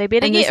 They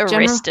better And get this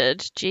general,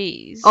 arrested.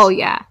 oh Jeez.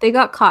 yeah, they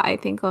got caught, I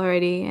think,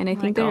 already, and I Oh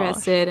my think they're gosh.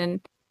 arrested, and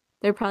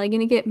they're probably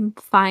gonna get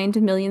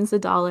fined millions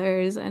of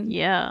dollars and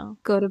Yeah.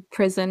 go to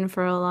prison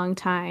for a long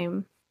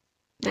time.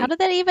 How Like, did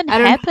that even I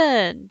don't.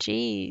 happen?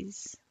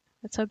 Jeez.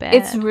 That's so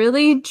It's bad.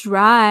 really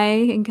dry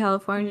in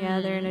California.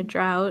 They're in a Mm.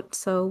 drought,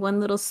 so one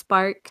little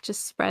spark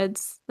just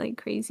spreads like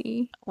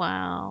crazy.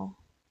 Wow.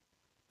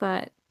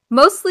 But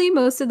mostly,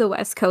 most of the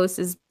West Coast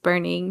is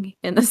burning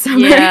in the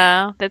summer.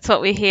 Yeah, that's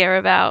what we hear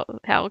about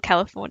how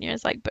California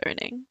is like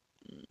burning.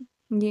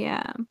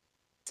 Yeah.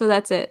 So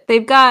that's it.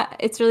 They've got,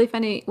 it's really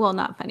funny. Well,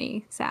 not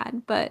funny,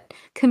 sad, but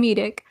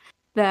comedic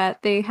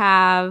that they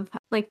have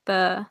like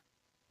the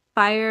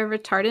fire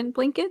retardant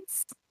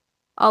blankets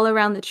all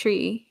around the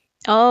tree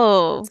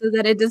Oh, so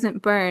that it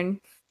doesn't burn.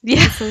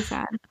 yeah. It's so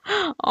sad,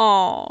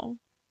 Oh,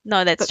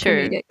 no, that's but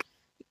true. comedic.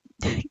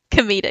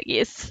 Comedic,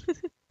 yes.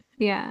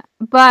 Yeah.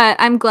 But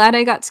I'm glad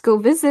I got to go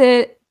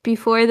visit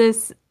before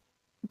this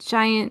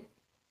giant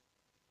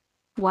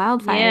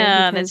wildfire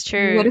Yeah, that's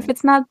because what if true.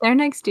 it's not there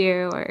next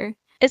year or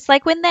It's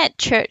like when that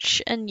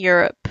church in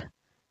Europe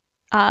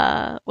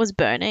was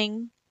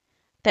burning,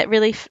 that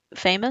really f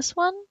famous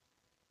one.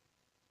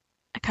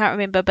 I can't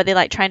remember, but they're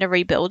like trying to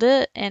rebuild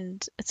it,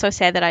 and it's so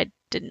sad that I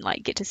didn't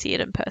like get to see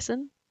it in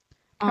person.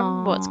 Can't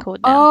remember what it's oh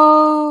called now.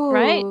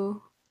 Right?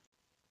 oh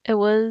It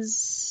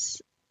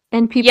was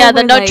and yeah, people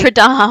the were Notre like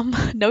Dame.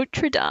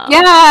 Notre Dame.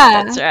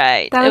 That's yeah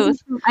right. that It was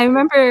was I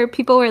remember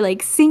people were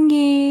like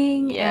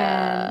singing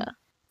yeah. and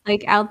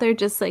like out there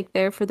just like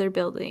there for their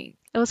building.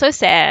 It was so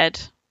sad.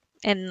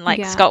 And like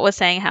Yeah, Scott was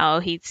saying how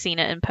he'd seen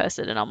it in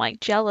person, and I'm like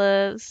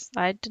jealous.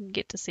 I didn't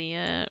get to see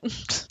it.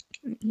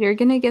 you're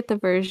gonna get the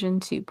version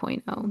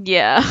 2.0.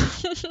 Yeah.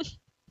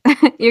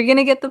 You're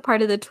gonna get the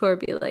part of the tour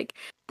be like,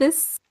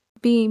 this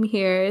beam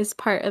here is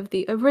part of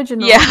the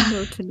original Yeah.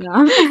 Notre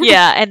Dame.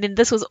 Yeah, and then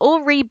this was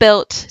all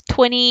rebuilt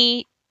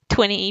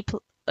 2020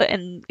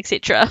 and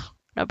etc. And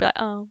I'll be like,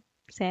 oh,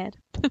 sad.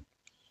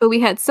 But we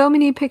had so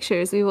many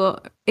pictures, we were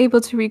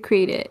able to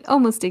recreate it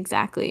almost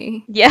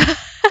exactly, Yeah,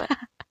 but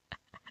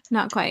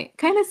not quite.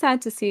 Kind of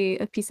sad to see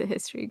a piece of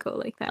history go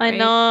like that, I right?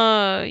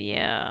 know.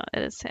 Yeah,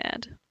 it is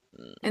sad.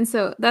 And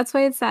so that's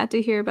why it's sad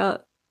to hear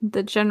about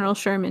the General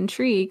Sherman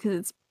tree because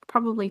it's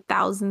probably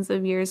thousands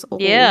of years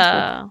old with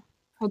Yeah.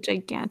 how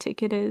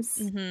gigantic it is.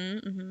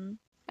 Mhm.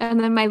 And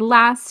then my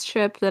last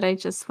trip that I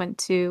just went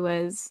to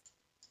was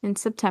in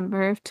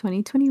September of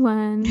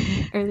 2021,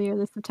 Mhm. earlier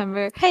this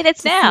September, Hey,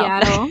 that's to now.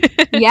 Seattle.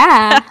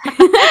 Yeah.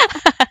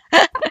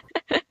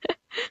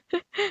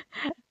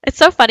 It's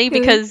so funny It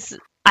was, because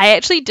I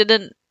actually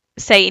didn't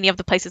say any of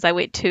the places I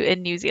went to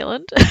in New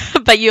Zealand,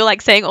 but you're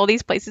like saying all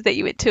these places that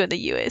you went to in the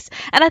US.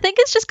 And I think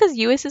it's just because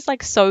US is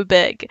like so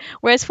big.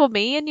 Whereas for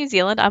me in New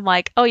Zealand, I'm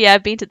like, oh yeah,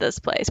 I've been to this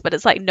place, but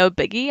it's like no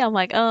biggie. I'm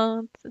like,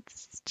 oh,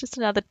 it's just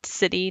another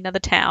city, another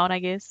town, I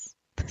guess.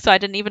 So I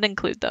didn't even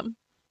include them.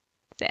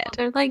 well, Sad.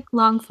 they're like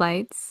long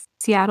flights.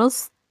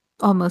 Seattle's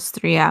almost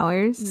 3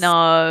 hours.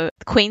 No,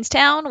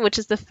 Queenstown, which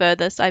is the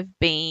furthest I've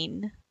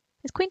been.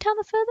 Is Queenstown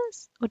the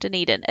furthest? Or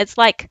Dunedin? It's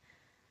like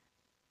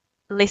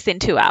less than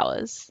 2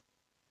 hours.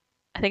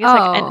 I think it's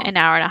like Oh, an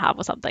hour and a half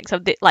or something. So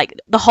like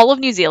the whole of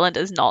New Zealand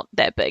is not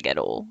that big at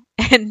all.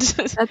 And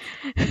that's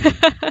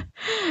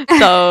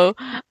so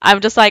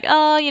I'm just like,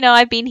 oh,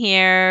 I've been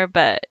here,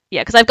 but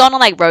yeah, because I've gone on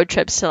like road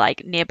trips to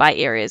like nearby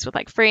areas with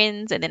like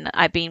friends, and then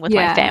I've been with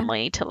my yeah.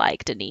 family to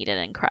like Dunedin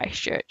and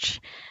Christchurch.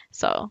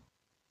 So,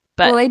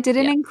 Well, but I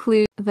didn't yeah.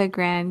 include the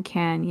Grand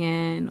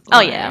Canyon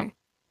Oh yeah. or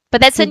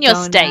But that's in your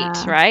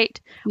state, Sedona. right?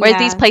 Whereas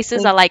these Yeah,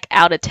 places are the like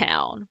out of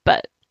town,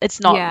 but it's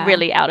not yeah.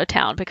 really out of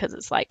town because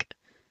it's like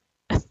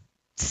a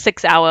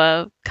 6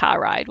 hour car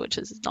ride, which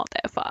is not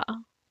that far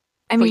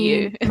I for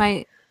you.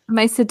 mean,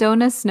 my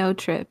Sedona snow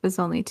trip was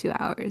only 2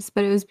 hours,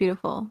 but it was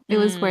beautiful. It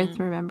was worth Mm,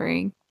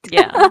 remembering.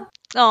 yeah.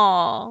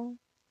 Oh,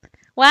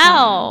 Yeah.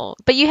 wow.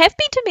 But you have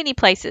been to many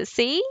places.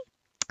 See?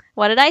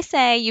 What did I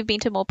say? You've been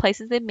to more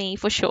places than me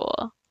for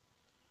sure.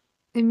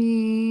 I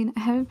mean, I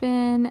haven't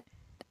been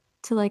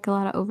to like a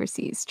lot of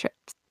overseas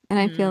trips. And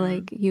I feel Mm,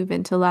 like you've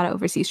been to a lot of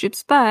overseas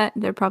trips, but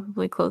they're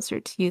probably closer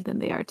to you than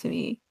they are to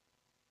me.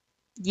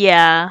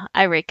 yeah,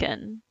 I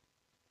reckon.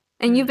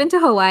 And you've Mm, been to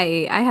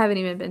Hawaii. I haven't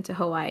even been to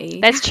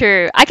Hawaii. that's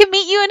true. I can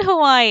meet you in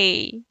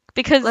Hawaii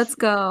because Let's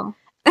go.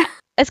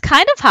 it's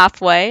kind of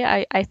halfway,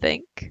 I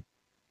think.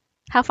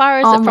 How far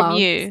is it from Almost.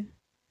 you?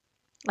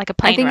 Like a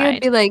I plane think it would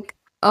ride? be like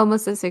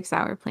almost a 6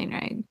 hour plane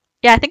ride.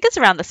 Yeah, I think it's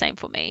around the same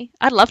for me.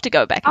 I'd love to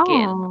go back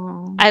again.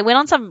 Oh. I went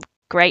on some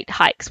great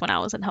hikes when I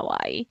was in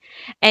Hawaii.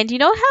 And you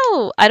know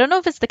how, I don't know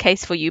if it's the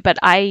case for you, but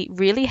I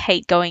really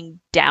hate going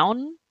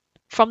down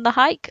from the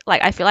hike.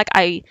 Like, I feel like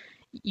I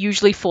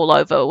usually fall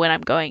over when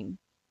I'm going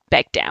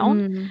back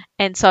down. Mm.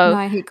 And No, so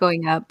I hate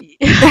going up.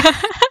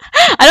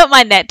 I don't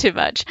mind that too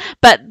much.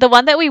 But the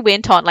one that we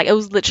went on, like, it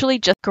was literally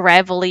just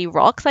gravelly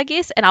rocks, I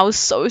guess. And I was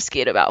so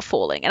scared about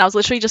falling. And I was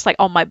literally just like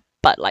on my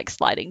butt, like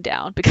sliding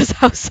down because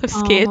I was so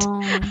scared.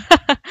 Oh.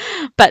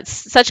 But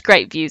such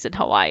great views in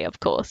Hawaii, of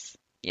course.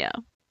 Yeah.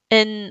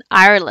 In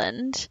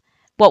Ireland,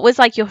 what was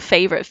like your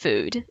favorite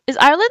food? Is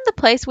Ireland the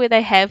place where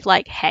they have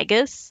like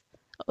haggis?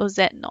 Or is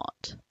that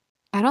not?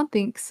 I don't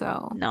think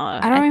so. No.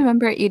 I don't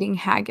remember eating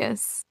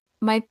haggis.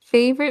 My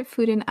favorite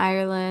food in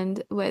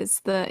Ireland was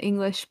the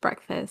English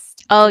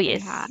breakfast Oh, that they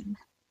had. yes.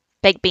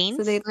 Baked So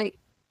beans?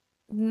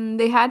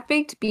 they had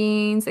baked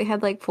beans. They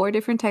had like four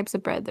different types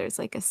of bread. There's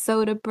like a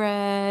soda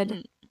bread.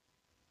 Mm.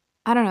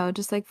 I don't know,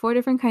 just like four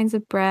different kinds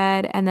of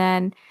bread. And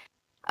then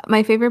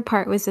my favorite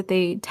part was that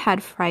they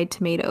had fried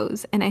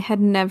tomatoes. And I had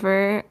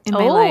never in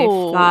my life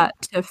Oh, thought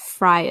to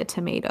fry a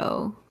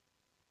tomato.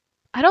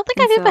 I don't think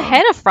And I've ever so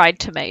had a fried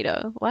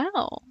tomato.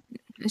 Wow.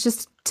 It's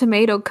just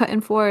tomato cut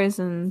in fours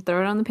and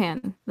throw it on the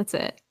pan. That's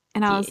it.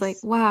 And I was like,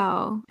 Yes.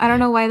 wow. I don't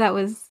know why that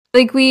was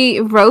like we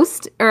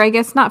roast, or I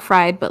guess not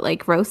fried, but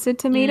like roasted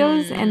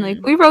tomatoes. And like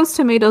Mm. we roast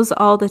tomatoes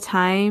all the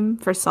time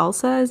for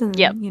salsas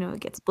Yep. and it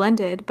gets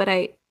blended. But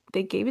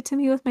they gave it to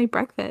me with my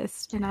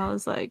breakfast and I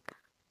was like,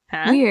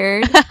 Huh?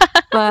 weird,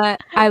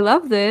 but I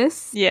love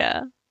this.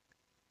 Yeah.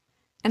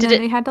 And Did then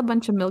it they had a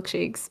bunch of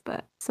milkshakes,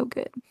 but so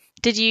good.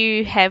 did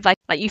you have like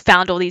you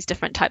found all these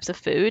different types of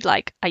food?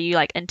 Like are you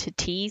like into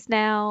teas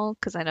now?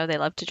 Because I know they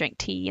love to drink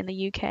tea in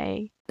the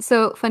UK.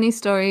 So funny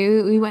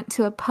story, we went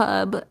to a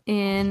pub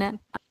in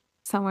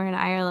somewhere in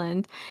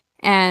Ireland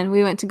and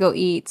we went to go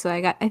eat. So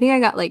I think I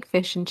got like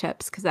fish and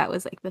chips because that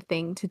was like the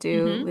thing to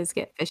do Mm-hmm. was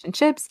get fish and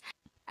chips.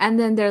 And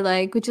then they're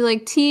like, "Would you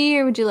like tea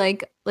or would you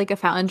like a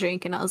fountain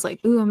drink?" And I was like,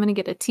 "Ooh, I'm gonna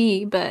get a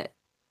tea." But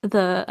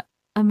the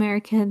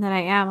American that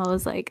I am, I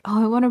was like,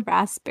 "Oh, I want a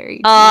raspberry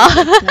tea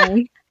Uh,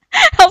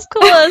 of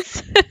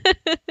course.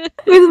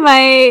 with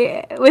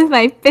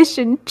my fish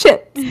and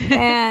chips."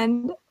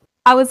 And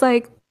I was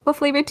like, "What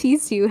flavor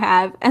teas do you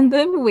have?" And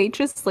the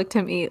waitress looked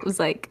at me. It was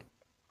like,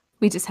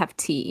 "We just have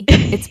tea.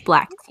 It's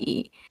black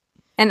tea."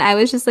 And I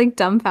was just like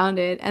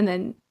dumbfounded. And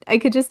then I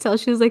could just tell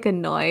she was like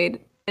annoyed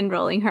and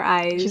rolling her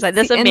She's eyes. like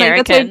this And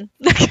like that's like,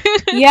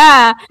 American.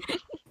 yeah.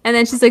 And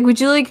then she's like, "Would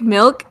you like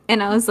milk?"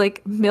 And I was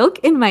like, "Milk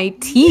in my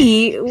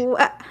tea?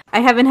 I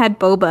haven't had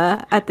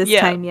boba at this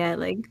Yeah. time yet."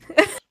 Like,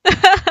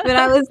 but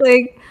I was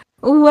like,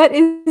 "What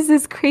is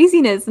this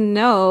craziness?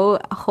 No,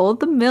 hold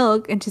the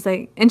milk." And she's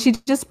like, and she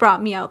just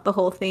brought me out the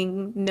whole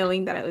thing,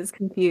 knowing that I was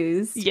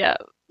confused. Yeah.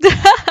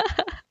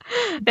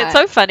 It's But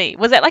so funny.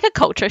 Was that like a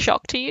culture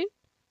shock to you?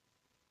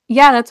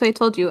 yeah, that's what I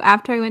told you.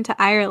 After I went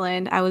to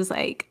Ireland, I was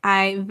like,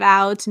 I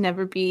vow to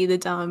never be the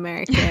dumb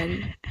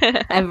American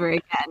ever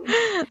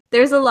again.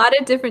 There's a lot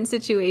of different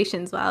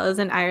situations while I was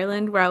in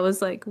Ireland where I was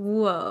like,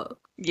 whoa,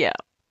 Yeah,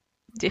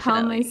 how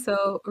am I definitely.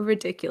 so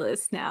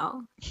ridiculous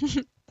now?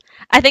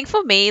 I think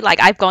for me,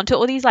 like I've gone to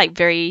all these like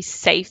very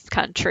safe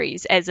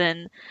countries, as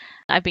in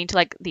I've been to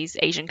like these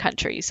Asian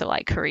countries, so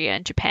like Korea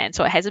and Japan,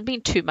 so it hasn't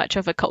been too much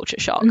of a culture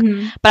shock.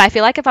 Hmm. But I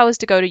feel like if I was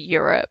to go to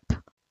Europe,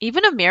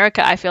 even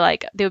America, I feel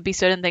like there would be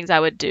certain things I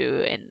would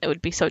do and it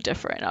would be so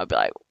different. I would be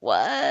like,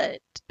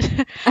 what?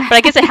 But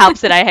I guess it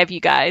helps that I have you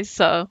guys,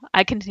 so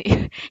I can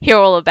hear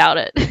all about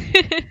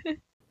it.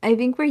 I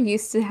think we're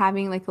used to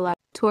having like a lot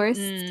of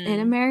tourists in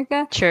Mm,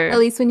 America, true. at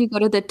least when you go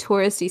to the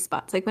touristy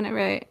spots. Like when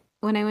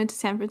I went to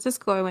San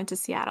Francisco, I went to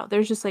Seattle.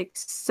 There's just like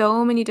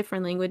so many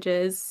different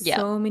languages, Yeah.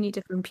 so many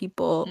different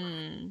people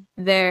Mm,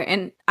 there.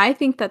 And I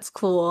think that's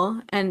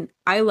cool. And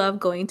I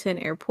love going to an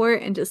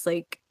airport and just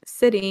like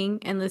sitting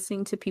and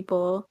listening to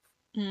people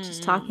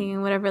just talking mm.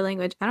 in whatever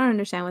language. I don't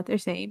understand what they're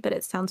saying, but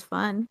it sounds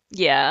fun.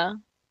 Yeah.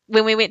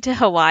 When we went to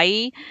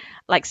Hawaii,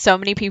 like so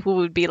many people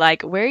would be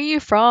like, "Where are you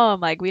from?"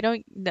 Like we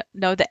don't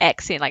know the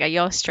accent. Like, "Are you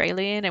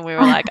Australian?" And we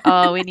were like,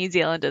 "Oh, we're New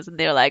Zealanders." And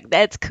they're like,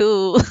 "That's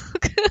cool."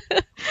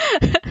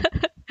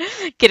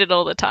 Get it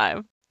all the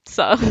time.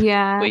 So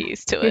Yeah, we're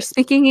used to you're it.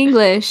 speaking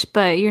English,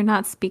 but you're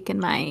not speaking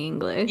my Yeah,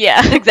 English.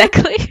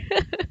 exactly.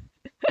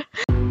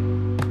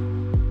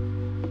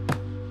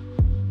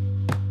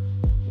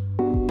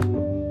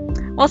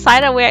 Well,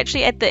 Saida, we're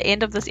actually at the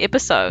end of this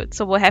episode,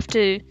 so we'll have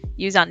to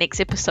use our next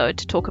episode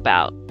to talk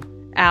about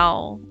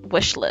our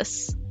wish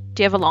list.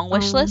 Do you have a long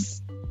wish Um,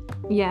 list?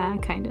 yeah,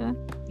 kind of.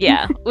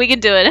 Yeah, we can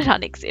do it in our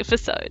next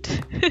episode.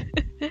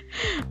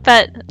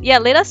 But yeah,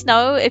 let us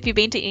know if you've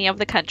been to any of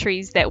the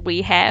countries that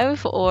we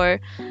have or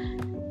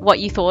what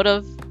you thought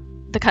of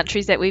the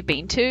countries that we've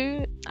been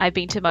to. I've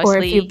been to Or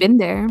if you've mostly, been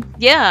there.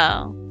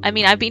 yeah, I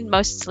mean, I've been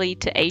mostly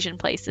to Asian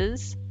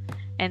places,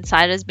 and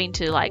Saida's been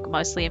to like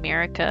mostly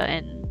America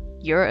and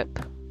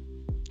Europe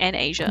and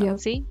Asia. Yep.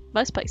 See,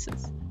 most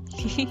places.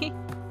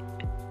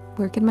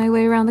 Working my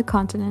way around the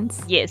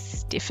continents.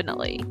 Yes,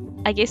 definitely.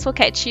 I guess we'll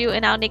catch you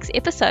in our next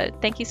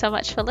episode. Thank you so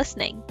much for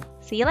listening.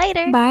 See you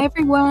later. Bye,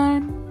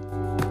 everyone.